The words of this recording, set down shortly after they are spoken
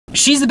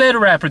She's the better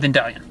rapper than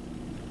DAHYUN.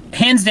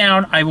 Hands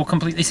down, I will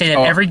completely say that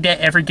every day,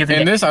 every given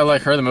day. In this, I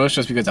like her the most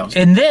just because that was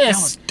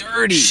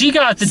dirty. She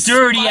got the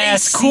dirty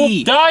ass cool.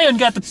 DAHYUN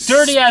got the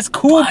dirty ass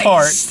cool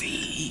part.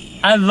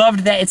 I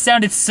loved that. It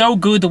sounded so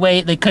good the way,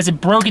 like, because it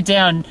broke it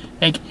down,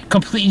 like,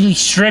 completely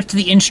stripped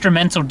the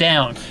instrumental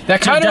down.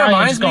 That kind of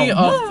reminds me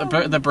of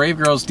the Brave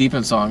Girls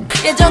Deepin song.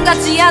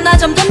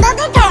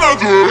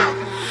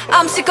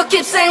 I'm sick of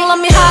keep saying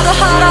love me harder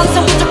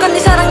항상 부족한 네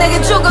사랑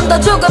내게 조금 더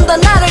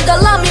나를 더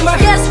love me more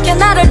계속해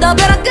나를 더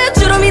벼랑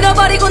끝으로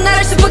밀어버리고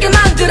나를 슬프게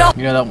만들어.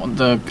 You know that one,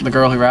 the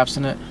girl who raps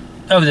in it?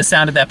 Oh, the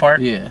sound of that part?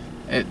 Yeah.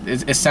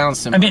 It sounds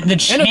similar. I mean, the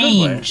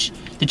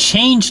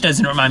change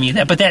doesn't remind me of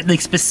that, but that,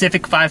 like,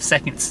 specific 5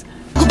 seconds.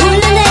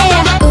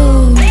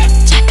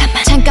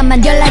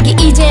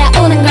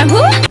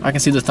 I can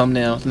see the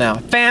thumbnail now.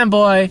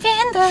 Fanboy!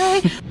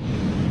 Fanboy!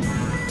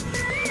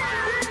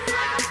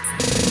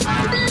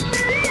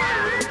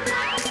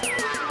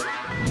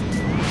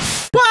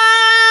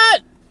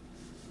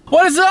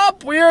 What is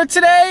up? We are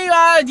today,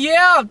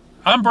 yeah.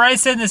 I'm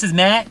Bryson, this is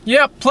Matt.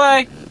 Yep,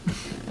 play.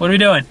 What are we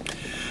doing?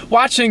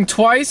 Watching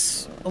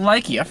Twice,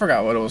 Likey. I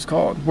forgot what it was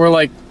called. We're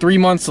like 3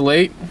 months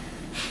late.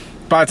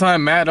 By the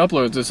time Matt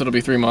uploads this, it'll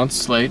be 3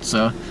 months late,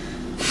 so.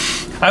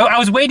 I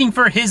was waiting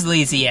for his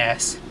lazy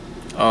ass.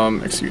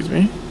 Excuse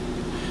me.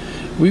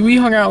 We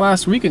hung out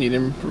last week and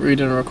we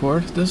didn't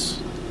record this.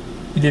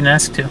 You didn't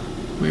ask to.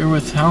 We were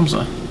with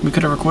Hamza. We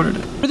could have recorded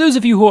it. For those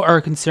of you who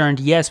are concerned,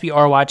 yes, we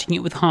are watching it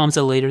with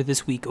Hamza later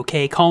this week,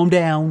 okay? Calm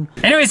down.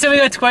 Anyway, so we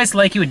got Twice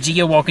Likey with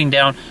Gio walking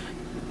down.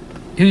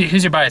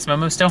 Who's your bias?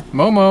 Momo still?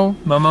 Momo.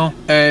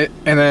 And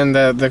then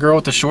the girl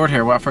with the short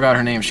hair, well, I forgot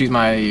her name. She's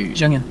my...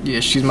 Junghyun.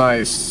 Yeah, she's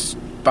my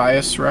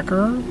bias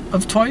wrecker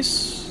of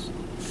Twice.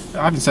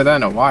 I haven't said that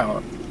in a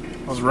while.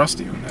 I was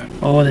rusty on that.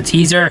 Oh, the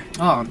teaser.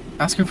 Oh,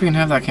 ask her if we can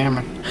have that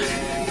camera.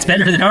 It's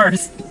better than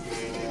ours.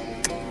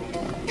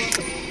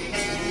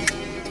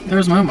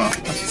 There's Momo.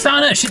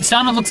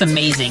 Sana looks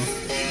amazing.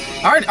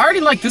 I already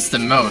like this the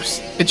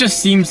most. It just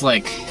seems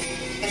like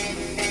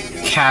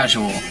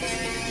casual,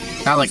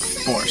 not like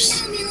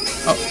forced.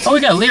 Oh, we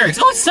got lyrics.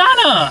 Oh, it's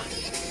Sana!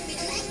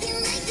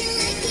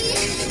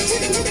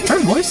 Her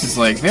voice is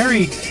like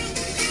very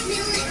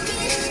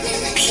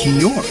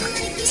pure.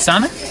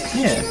 Sana?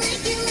 Yeah.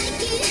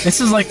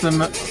 This is like the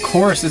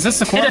chorus. Is this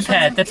the chorus?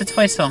 Pad. That's a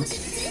Twice song.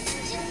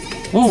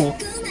 Ooh.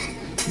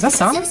 Is that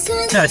Sana? No,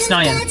 it's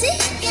DAHYUN.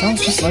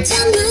 Sounds just like...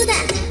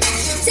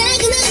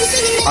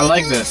 I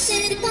like this.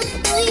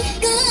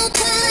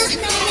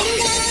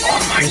 Oh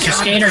my God. Your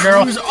skater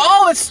girl.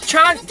 Oh, it's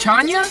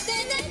Chanya?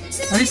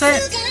 How do you say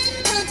it?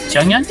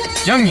 Junghyun?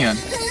 Junghyun.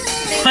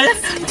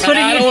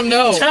 I don't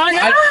know.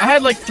 I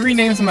had like 3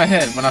 names in my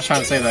head when I was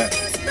trying to say that.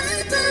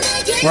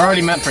 We're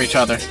already meant for each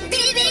other.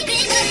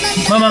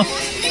 Momo.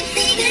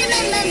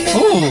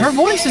 Ooh. Her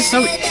voice is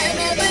so...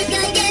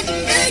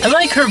 I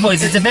like her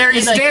voice. It's a very...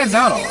 It stands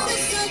out a lot.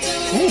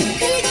 Ooh.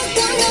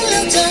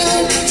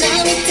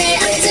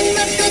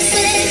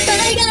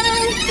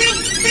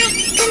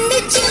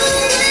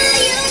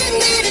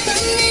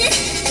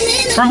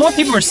 From what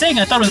people were saying,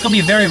 I thought it was going to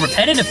be a very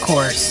repetitive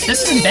chorus.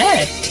 This isn't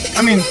bad.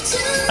 I mean...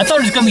 I thought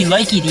it was going to be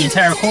Likey the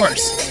entire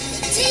chorus.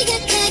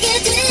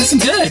 This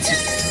is good.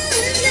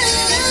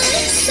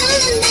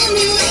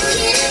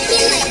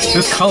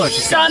 This color's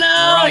just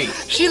bright.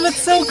 She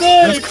looks so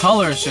good. This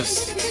color's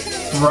just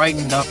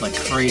brightened up like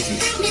crazy.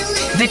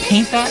 Did they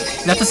paint that?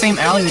 Is that the same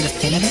alley they just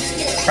painted it?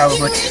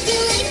 Probably.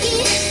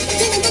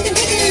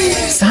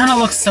 Sana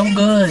looks so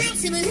good.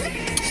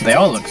 They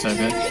all look so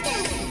good.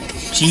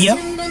 Gio?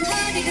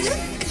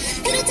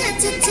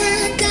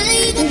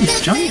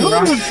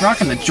 Junghyun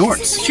rocking the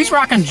jorts. She's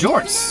rocking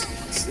jorts.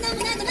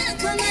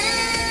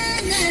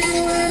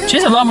 She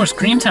has a lot more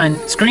screen time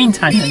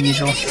than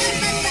usual.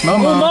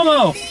 Momo. Oh,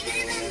 Momo!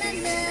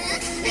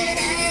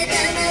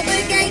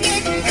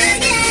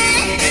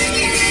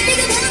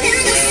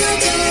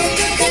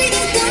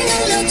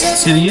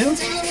 Suyu?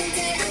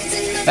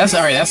 That's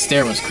alright. That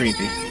stare was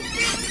creepy.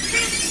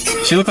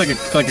 She looked like a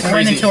crazy.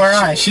 Right into her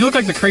eye. She looked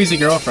like the crazy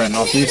girlfriend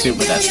off YouTube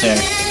with that stare.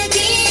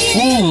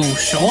 Ooh,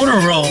 shoulder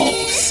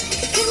rolls.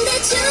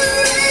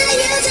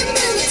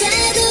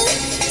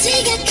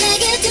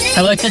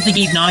 I like that they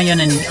gave DAHYUN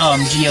and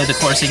Gio the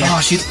chorus again. Oh,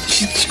 she's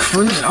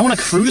cruising. I want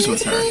to cruise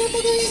with her.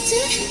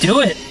 Do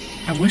it.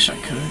 I wish I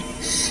could.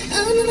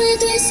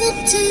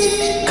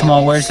 Come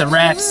on, where's the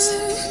raps?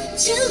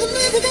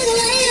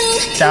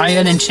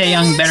 DAHYUN and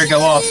Chaeyoung better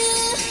go off.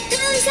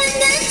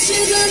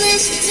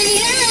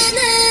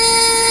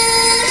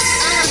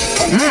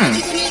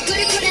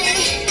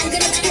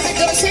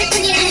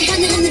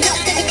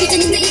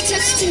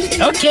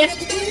 Okay.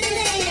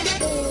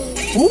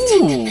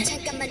 Ooh.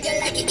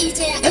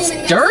 That's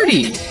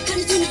dirty.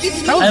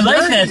 I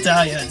like that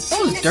DAHYUN. That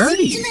was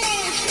dirty.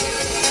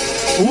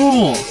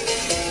 Ooh.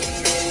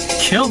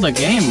 Kill the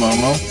game,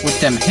 Momo, with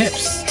them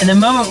hips. And then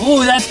Momo,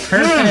 ooh, that's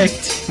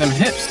perfect. Them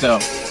hips, though.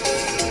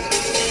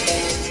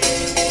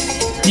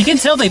 You can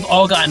tell they've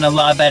all gotten a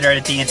lot better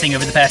at dancing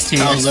over the past 2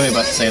 years. I was literally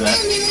about to say that.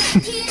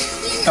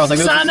 I was like,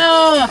 Sana!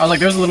 I was like,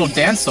 there's a little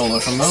dance solo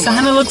from Momo.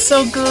 Sana looks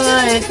so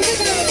good.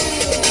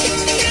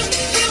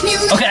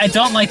 Okay, I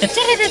don't like the.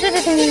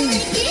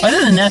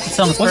 Other than that, the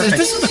song is perfect.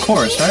 This is the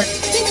chorus, right?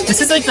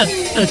 This is like the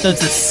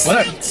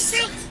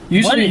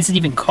what? What is it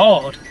even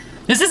called?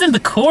 This isn't the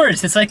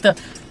chorus. It's like the.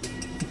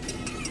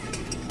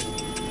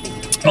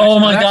 Oh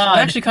my god!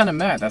 I'm actually kind of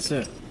mad. That's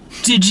it.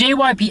 Did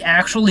JYP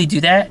actually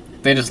do that?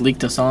 They just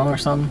leaked a song or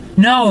something?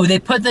 No, they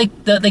put like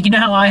you know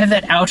how I have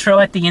that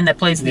outro at the end that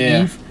plays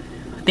the Eve?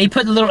 They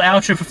put the little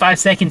outro for 5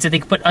 seconds so they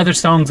could put other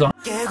songs on.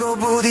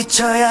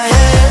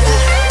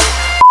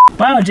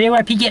 Wow,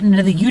 JYP getting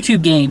into the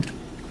YouTube game.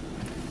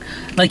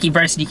 Likey,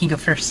 Bryson, you can go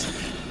first.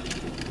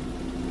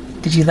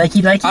 Did you likey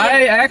it?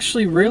 I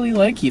actually really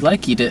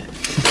likey'd it.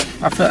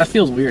 I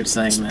feels weird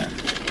saying that,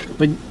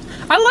 but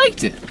I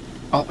liked it.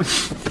 Oh,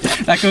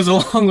 that goes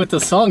along with the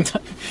song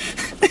title.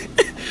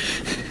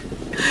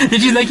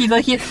 Did you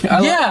likey it?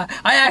 Yeah,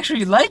 I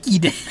actually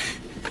likey'd it.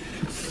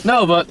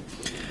 No, but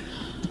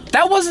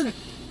that wasn't.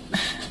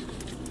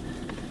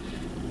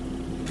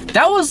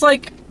 That was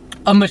like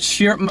a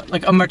mature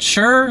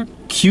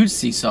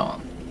cutesy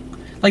song.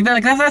 Like that.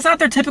 Like that's not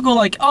their typical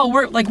like. Oh,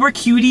 we're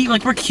cutie.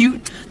 Like we're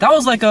cute. That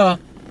was like a.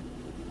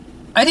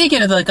 I did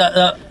get like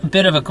a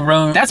bit of a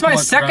grown. That's my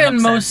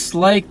second most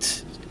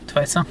liked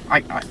Twice song.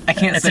 I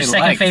can't it's say your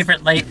second liked.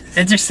 favorite.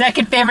 It's your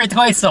second favorite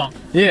Twice song.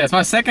 Yeah, it's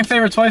my second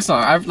favorite Twice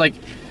song. I've like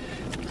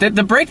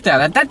the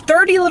breakdown. That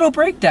dirty little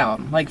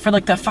breakdown. Like for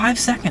like that 5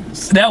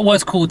 seconds. That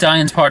was cool.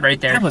 DAHYUN's part right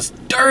there. That was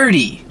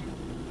dirty.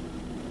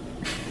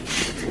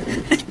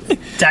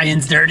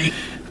 DAHYUN's dirty.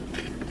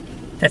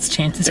 That's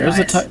Chance's There's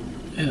bias.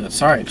 yeah,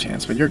 sorry,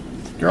 Chance, but you're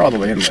all the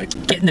way in like.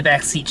 Get in the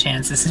back seat,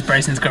 Chance. This is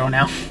Bryson's girl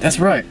now. That's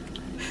right.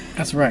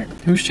 That's right.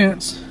 Who's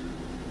Chance?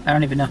 I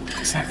don't even know.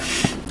 Exactly.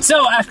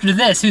 So after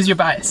this, who's your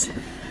bias?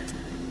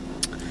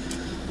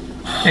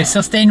 Are you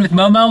still staying with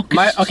Momo?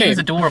 She was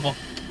adorable.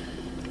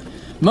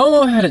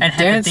 Momo had a and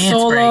dance, had the dance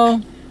solo.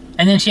 break.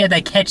 And then she had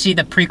that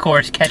the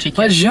pre-chorus catchy.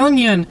 But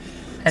Jeongyeon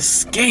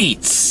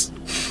skates.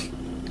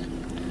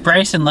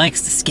 Bryson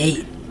likes to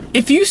skate.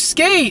 If you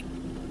skate,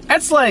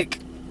 that's like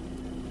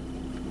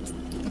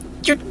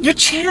your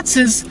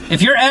chances.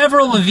 If you're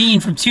Avril Lavigne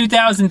from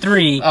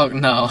 2003. Oh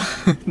no,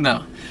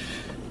 no.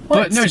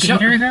 What? But no,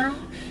 Skater girl?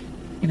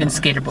 Even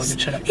Skater Boy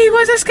could shut up. He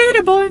was a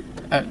skater boy.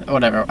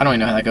 Whatever. I don't even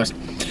know how that goes.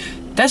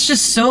 That's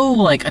just so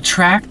like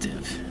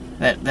attractive.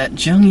 That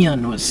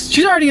Jeongyeon was.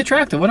 She's already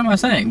attractive. What am I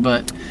saying?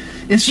 But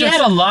it's she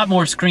had a lot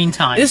more screen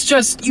time. It's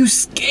just you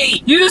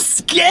skate. You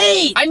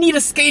skate. I need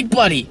a skate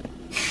buddy.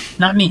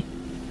 Not me.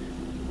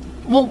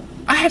 Well,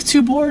 I have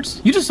 2 boards.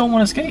 You just don't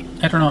want to skate.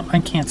 I don't know. I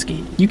can't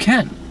skate. You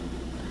can.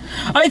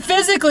 I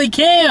physically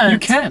can. You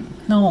can.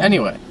 No.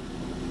 Anyway.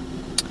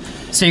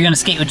 So you're gonna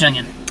skate with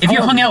Jeongyeon. If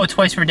you hung out with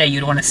Twice per day,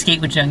 you'd want to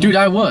skate with Jeongyeon. Dude,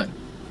 I would.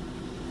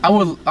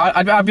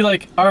 I'd be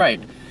like, all right,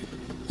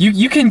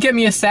 you can get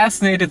me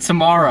assassinated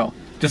tomorrow.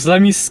 Just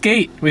let me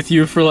skate with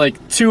you for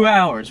like 2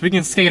 hours. We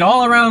can skate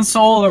all around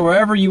Seoul or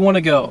wherever you want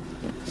to go.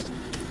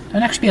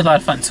 That'd actually be a lot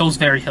of fun. Seoul's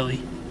very hilly.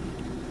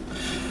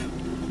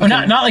 Or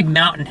not like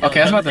mountain hill. Okay,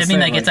 I was about to say,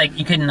 like it's like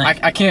you can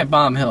like I can't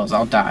bomb hills.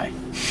 I'll die.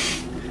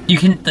 You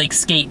can like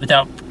skate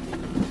without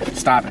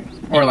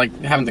stopping or like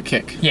having to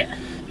kick. Yeah.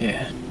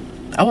 Yeah.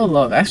 I would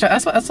love. Actually,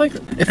 that's like.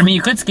 I mean,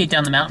 you could skate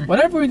down the mountain.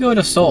 Whenever we go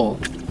to Seoul,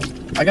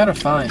 I gotta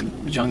find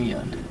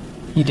Jeongyeon.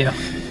 You do.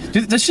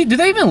 Do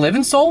they even live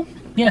in Seoul?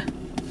 Yeah.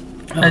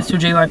 Oh. That's who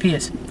JYP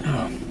is.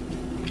 Oh.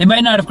 They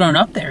might not have grown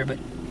up there, but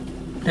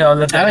they all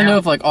live there. I don't now. know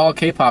if like all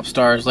K-pop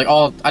stars, like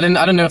all. I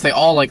don't know if they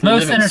all like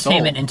most live in Seoul.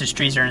 entertainment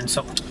industries are in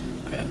Seoul.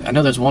 I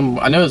know there's one.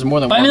 I know there's more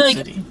than but one I mean,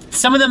 like, city.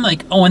 Some of them,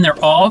 like, when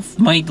they're off,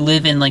 might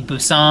live in like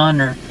Busan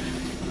or.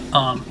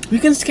 We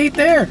can skate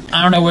there.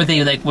 I don't know where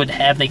they like would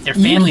have like their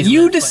families.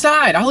 You live,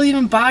 decide. I'll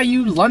even buy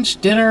you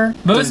lunch, dinner.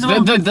 Most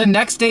of them, the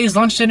next day's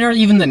lunch, dinner.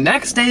 Even the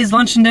next day's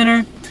lunch and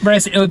dinner.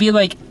 Bryson, it would be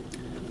like.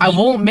 I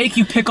won't make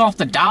you pick off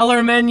the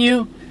dollar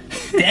menu.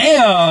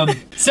 Damn.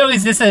 So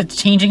is this a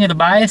changing of the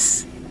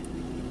bias?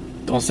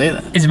 Don't say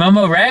that. Is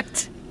Momo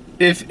wrecked?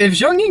 If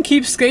Jeongyeon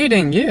keeps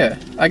skating, yeah.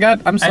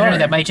 I'm sorry. I don't know,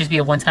 that might just be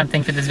a one-time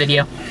thing for this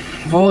video.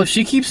 Well, if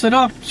she keeps it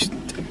up,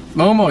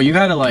 Momo, you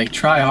gotta like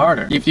try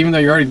harder. Even though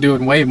you're already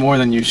doing way more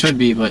than you should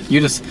be, but you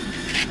just,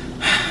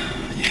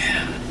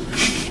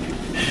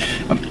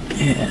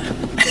 yeah.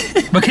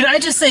 But can I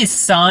just say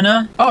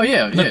Sana? Oh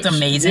yeah, looked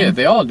amazing. Yeah,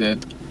 they all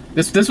did.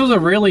 This was a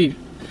really,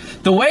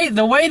 the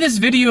way this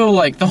video,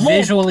 like the whole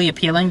visually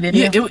appealing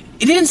video. Yeah,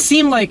 it didn't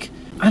seem like,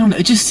 I don't know.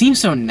 It just seemed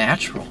so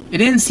natural. It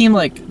didn't seem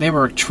like they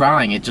were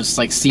trying. It just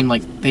like seemed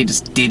like they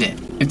just did it.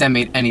 If that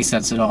made any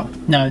sense at all.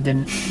 No, it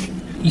didn't.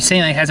 You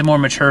saying like it has a more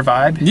mature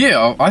vibe?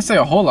 Yeah, I say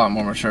a whole lot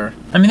more mature.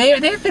 I mean,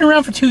 they've been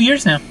around for 2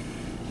 years now.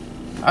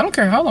 I don't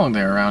care how long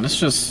they're around. It's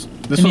just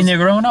they're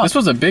growing up. This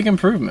was a big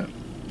improvement.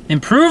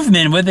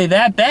 Improvement? Were they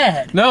that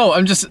bad? No,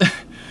 I'm just.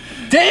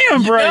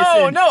 Damn,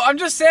 Bryson. No, I'm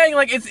just saying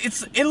like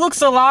it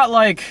looks a lot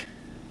like.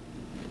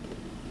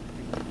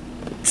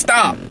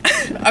 Stop.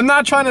 I'm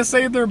not trying to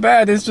say they're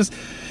bad. It's just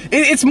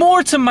it's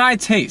more to my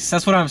taste.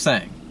 That's what I'm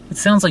saying. It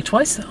sounds like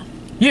Twice though.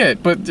 Yeah,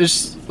 but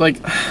there's Like,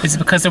 Is it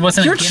because there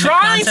wasn't? You're a gimmick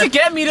trying concept? to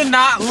get me to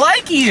not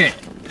like it.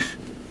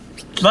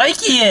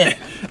 Likey it.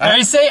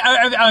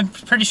 I'm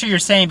pretty sure you're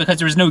saying because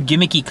there was no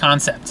gimmicky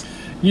concept.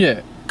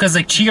 Yeah. Because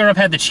like Cheer Up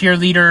had the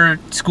cheerleader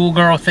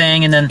schoolgirl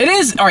thing, and then It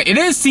is alright. It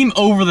is seem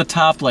over the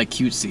top like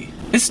cutesy.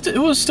 It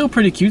was still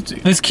pretty cutesy.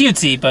 it was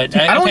cutesy, but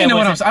I don't even know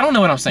what I don't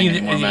know what I'm saying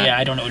anymore, man. Yeah,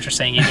 I don't know what you're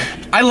saying either.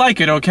 I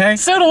like it. Okay.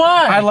 So do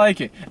I. I like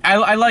it.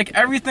 I like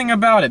everything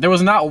about it. There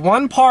was not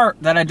one part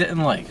that I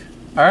didn't like.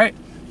 All right.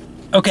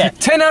 Okay.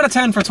 10 out of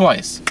 10 for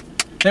Twice.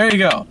 There you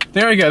go.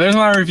 There you go. There's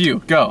my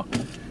review. Go.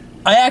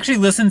 I actually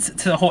listened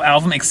to the whole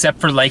album except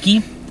for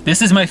Likey.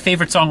 This is my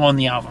favorite song on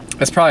the album.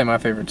 That's probably my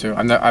favorite too.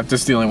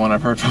 This is the only one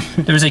I've heard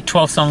from. There was like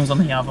 12 songs on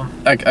the album.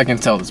 I can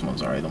tell this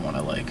one's already the one I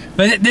like.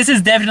 But this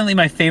is definitely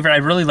my favorite. I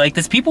really like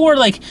this. People were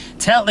like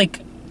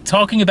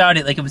talking about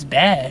it like it was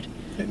bad.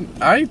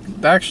 I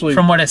actually,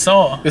 from what I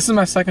saw, this is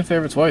my second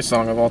favorite Twice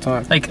song of all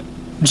time. Like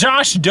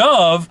Josh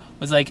Dove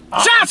was like, oh,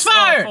 shots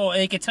fired!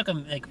 Like it took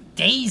him like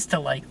days to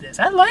like this.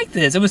 I like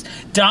this. It was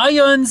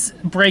DAHYUN's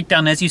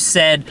breakdown, as you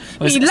said,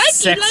 was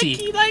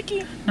sexy.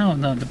 Likey. No,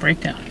 the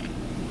breakdown.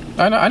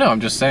 I know. I'm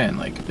just saying,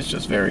 like, it's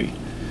just very.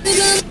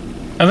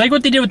 I like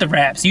what they did with the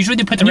raps. Usually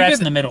they put the raps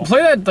in the middle.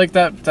 Play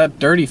that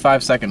dirty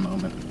 5-second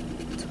moment.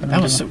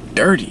 That was so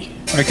dirty.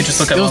 Or I could just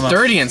look at it. Was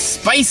dirty and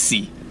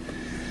spicy.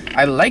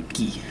 I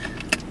likey.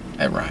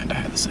 It rhymed. I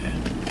had to say it.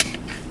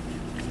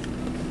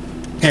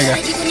 Here you go.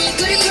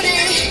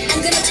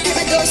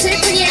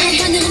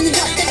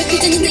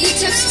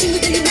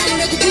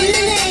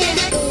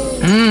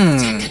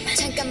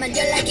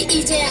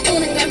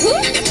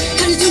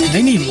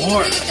 They need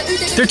more.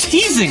 They're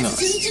teasing us.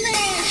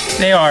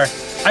 They are.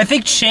 I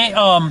think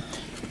oh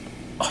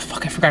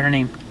fuck, I forgot her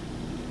name.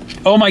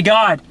 Oh my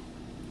god.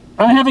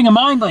 I'm having a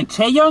mind like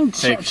Chaeyoung?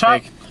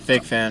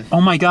 Fake fan. Oh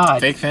my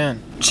god. Fake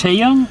fan.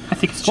 Chaeyoung? I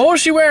think it's What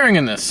was she wearing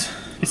in this?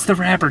 It's the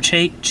rapper,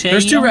 Chaeyoung.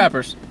 There's two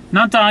rappers.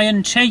 Not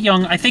DAHYUN,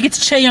 Chaeyoung. I think it's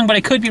Chaeyoung, but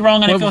I could be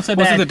wrong and I feel so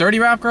bad. Was it the dirty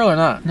rap girl or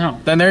not? No.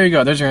 Then there you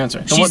go. There's your answer.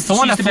 The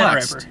one that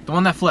flexed. rapper. The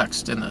one that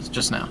flexed in this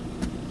just now.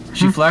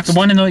 She flexed. The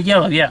one in the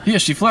yellow, yeah. Yeah,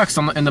 she flexed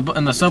in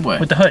the subway.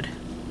 With the hood.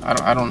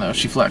 I don't know.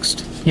 She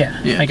flexed. Yeah,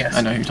 I guess.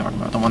 I know who you're talking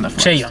about. The one that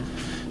flexed.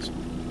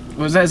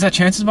 Chaeyoung. Is that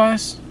Chance's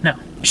bias? No.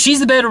 She's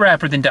the better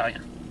rapper than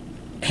DAHYUN.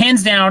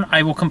 Hands down,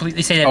 I will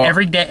completely say that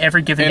every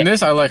given day. In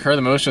this, I like her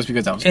the most just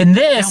because that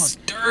was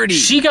dirty.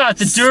 She got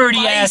the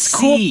dirty ass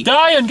cool.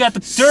 DAHYUN got the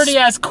dirty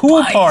ass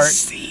cool part.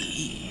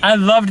 I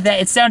loved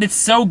that. It sounded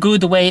so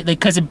good the way, like,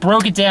 because it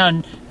broke it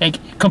down, like,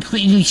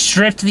 completely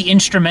stripped the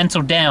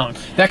instrumental down.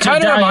 That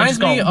kind of reminds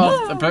me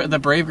of the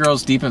Brave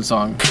Girls Deepin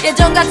song.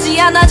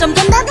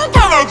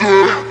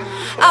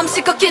 I'm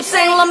sick of keep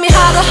saying love me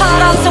harder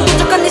항상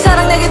부족한 네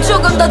사랑 내게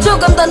조금 더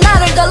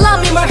나를 더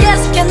love me more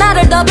계속해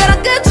나를 더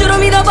벼랑 끝으로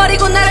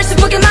밀어버리고 나를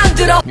슬프게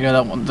만들어. You know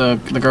that one, the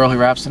girl who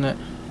raps in it?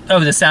 Oh,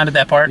 the sound of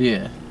that part?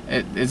 Yeah.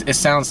 It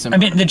sounds similar. I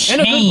mean,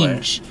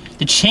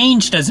 the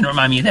change doesn't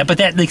remind me of that, but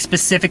that, like,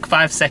 specific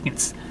 5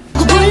 seconds.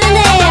 I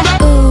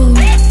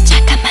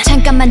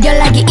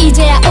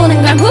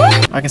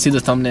can see the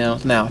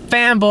thumbnail now.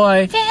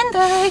 Fanboy.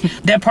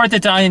 That part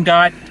that DAHYUN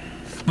got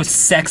was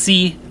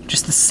sexy.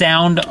 Just the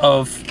sound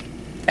of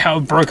how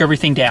it broke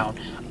everything down.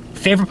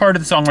 Favorite part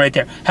of the song right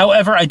there.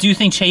 However, I do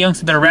think Chaeyoung's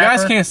the better rapper. You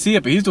guys can't see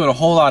it, but he's doing a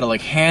whole lot of like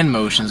hand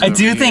motions. I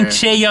do think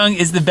Chaeyoung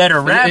is the better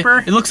rapper.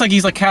 It looks like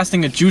he's like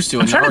casting a jutsu.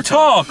 I'm trying to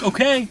talk,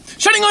 okay?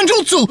 Shutting on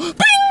jutsu.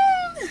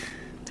 Bing!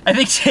 I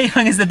think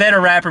Chaeyoung is the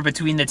better rapper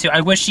between the two.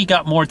 I wish she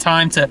got more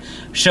time to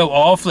show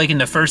off, like in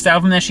the first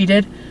album that she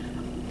did.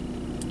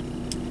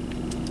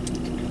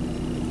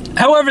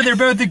 However, they're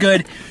both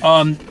good.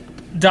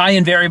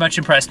 DAHYUN very much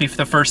impressed me for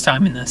the first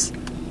time in this.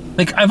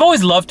 Like, I've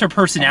always loved her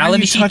personality. Why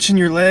are you touching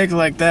your leg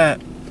like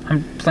that?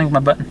 I'm playing with my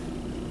button.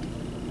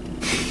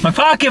 My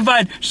pocket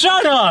button!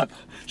 Shut up!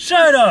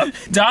 Shut up!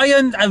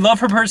 DAHYUN, I love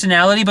her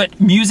personality, but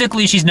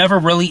musically, she's never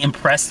really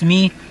impressed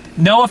me.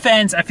 No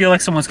offense, I feel like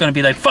someone's gonna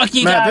be like, fuck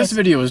you Matt, guys! this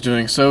video was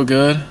doing so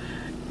good.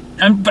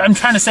 I'm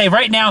trying to say,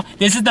 right now,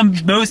 this is the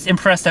most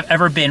impressed I've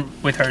ever been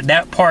with her.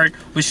 That part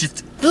was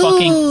just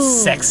fucking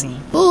sexy.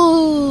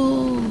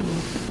 Ooh.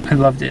 I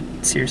loved it.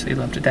 Seriously,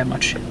 loved it that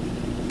much. Ooh,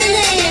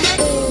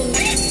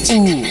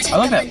 I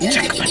like that.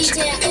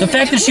 The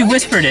fact that she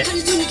whispered it.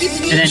 And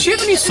then, does she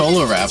have any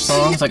solo rap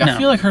songs? Like, no. I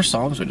feel like her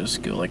songs would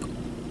just go like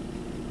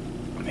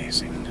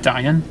amazing.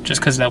 DAHYUN,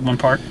 just because of that one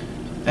part.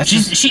 That's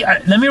she.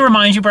 Let me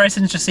remind you,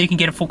 Bryson, just so you can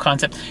get a full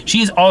concept. She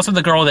is also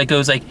the girl that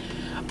goes like,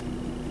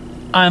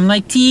 "I'm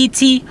like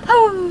TT."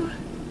 Oh,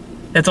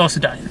 that's also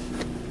DAHYUN.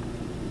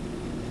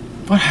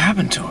 What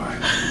happened to her?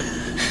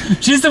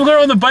 She's the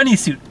girl in the bunny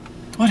suit.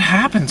 What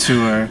happened to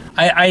her?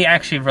 I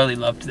actually really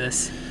loved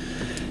this.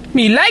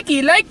 Me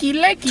likey.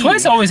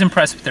 Twice always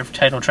impressed with their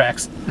title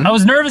tracks. I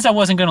was nervous I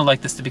wasn't gonna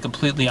like this, to be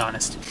completely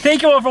honest.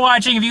 Thank you all for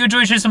watching. If you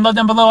enjoyed, share some love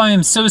down below. I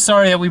am so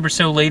sorry that we were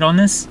so late on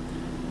this.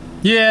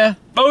 Yeah.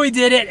 But we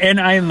did it, and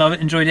I love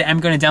it, enjoyed it. I'm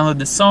gonna download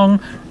this song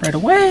right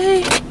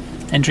away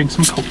and drink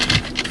some Coke.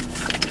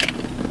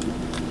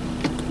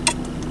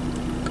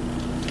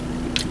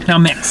 Now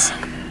mix.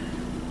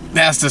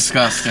 That's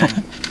disgusting.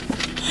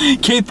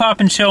 Kpop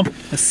and Chill,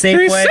 a safe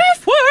way.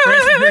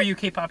 Bryson, who are you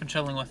Kpop and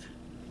chilling with?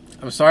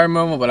 I'm sorry,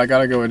 Momo, but I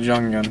gotta go with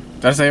Junghyun.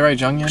 Did I say it right,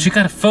 Junghyun? She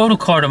got a photo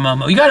card of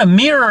Momo. You got a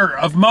mirror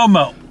of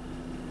Momo.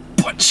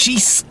 But she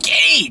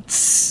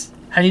skates!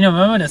 How do you know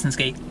Momo doesn't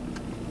skate?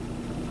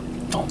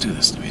 Don't do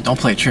this to me. Don't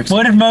play tricks.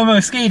 What if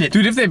Momo skated?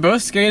 Dude, if they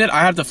both skated,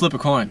 I have to flip a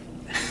coin.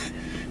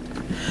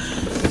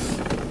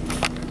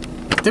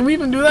 Did we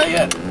even do that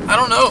yet? I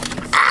don't know.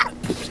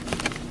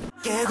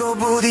 깨고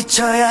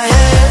부딪혀야 해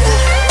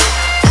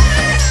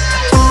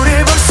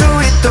우릴 볼 수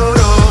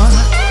있도록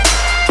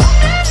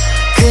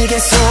크게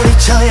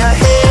소리쳐야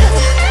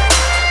해